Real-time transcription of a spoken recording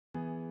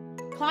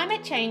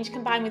Climate change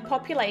combined with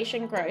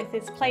population growth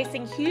is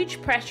placing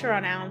huge pressure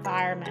on our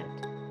environment.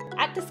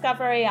 At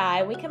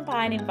DiscoverEI, we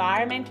combine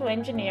environmental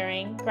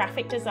engineering,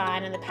 graphic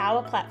design and the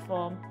Power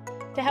Platform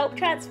to help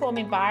transform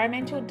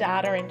environmental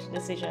data into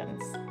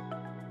decisions.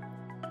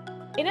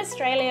 In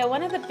Australia,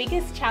 one of the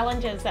biggest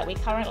challenges that we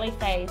currently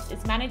face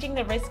is managing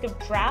the risk of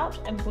drought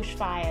and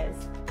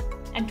bushfires.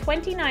 And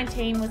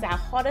 2019 was our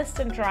hottest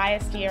and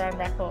driest year on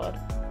record.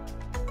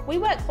 We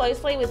work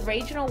closely with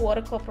regional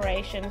water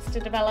corporations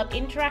to develop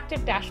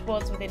interactive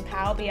dashboards within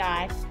Power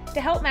BI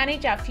to help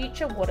manage our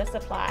future water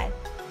supply,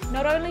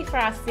 not only for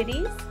our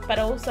cities, but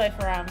also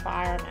for our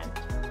environment.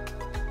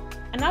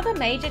 Another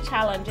major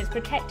challenge is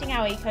protecting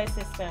our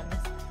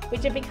ecosystems,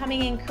 which are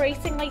becoming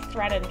increasingly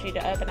threatened due to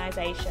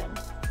urbanisation.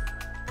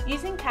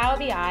 Using Power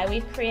BI,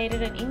 we've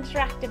created an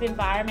interactive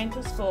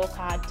environmental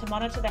scorecard to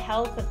monitor the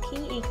health of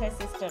key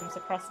ecosystems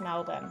across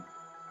Melbourne.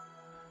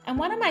 And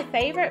one of my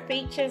favourite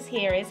features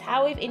here is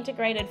how we've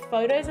integrated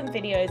photos and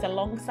videos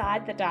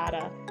alongside the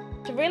data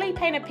to really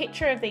paint a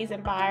picture of these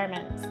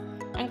environments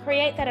and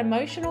create that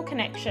emotional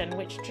connection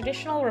which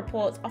traditional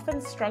reports often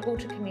struggle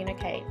to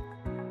communicate.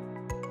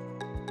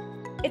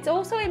 It's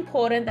also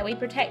important that we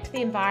protect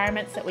the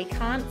environments that we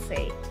can't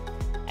see.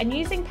 And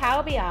using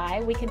Power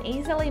BI, we can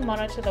easily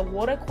monitor the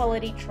water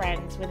quality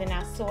trends within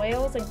our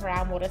soils and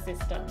groundwater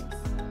systems.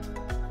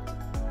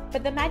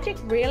 But the magic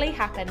really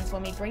happens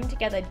when we bring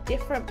together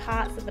different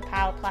parts of the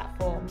Power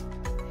Platform.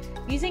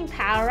 Using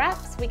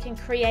PowerApps, we can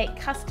create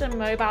custom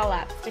mobile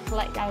apps to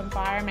collect our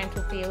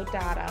environmental field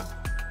data.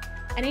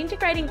 And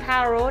integrating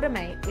Power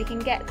Automate, we can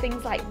get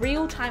things like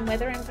real-time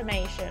weather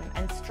information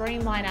and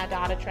streamline our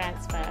data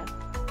transfer.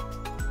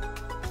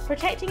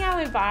 Protecting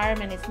our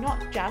environment is not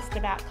just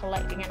about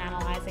collecting and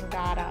analysing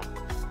data.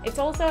 It's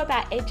also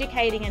about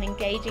educating and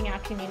engaging our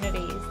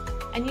communities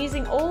and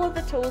using all of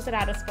the tools at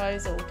our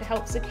disposal to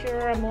help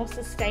secure a more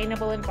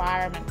sustainable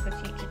environment for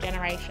future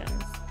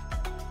generations.